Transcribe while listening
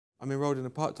I'm enrolled in a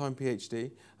part-time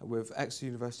PhD with Exeter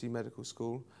University Medical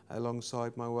School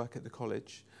alongside my work at the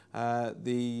college.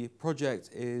 The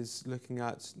project is looking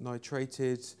at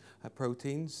nitrated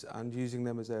proteins and using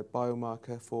them as a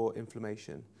biomarker for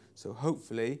inflammation. So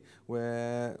hopefully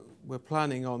we're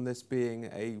planning on this being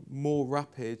a more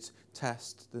rapid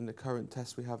test than the current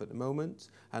test we have at the moment,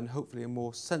 and hopefully a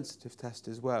more sensitive test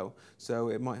as well. So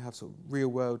it might have sort of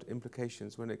real-world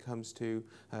implications when it comes to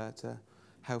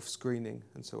health screening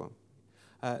and so on.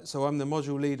 So I'm the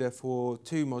module leader for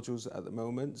 2 modules at the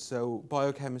moment, so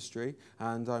biochemistry,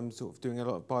 and I'm sort of doing a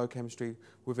lot of biochemistry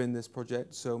within this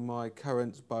project, so my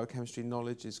current biochemistry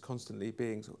knowledge is constantly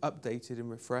being sort of updated and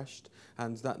refreshed,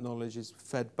 and that knowledge is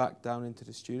fed back down into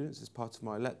the students as part of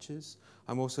my lectures.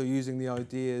 I'm also using the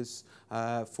ideas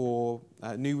for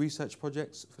new research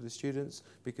projects for the students,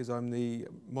 because I'm the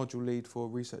module lead for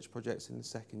research projects in the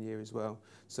 2nd year as well.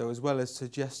 So as well as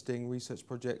suggesting research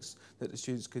projects that the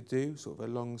students could do sort of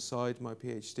alongside my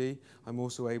PhD, I'm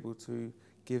also able to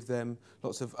give them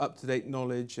lots of up-to-date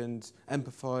knowledge and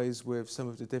empathise with some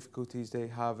of the difficulties they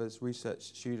have as research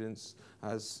students,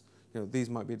 as you know, these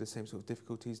might be the same sort of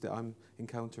difficulties that I'm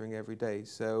encountering every day.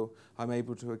 So I'm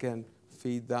able to again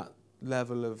feed that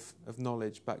level of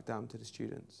knowledge back down to the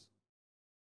students.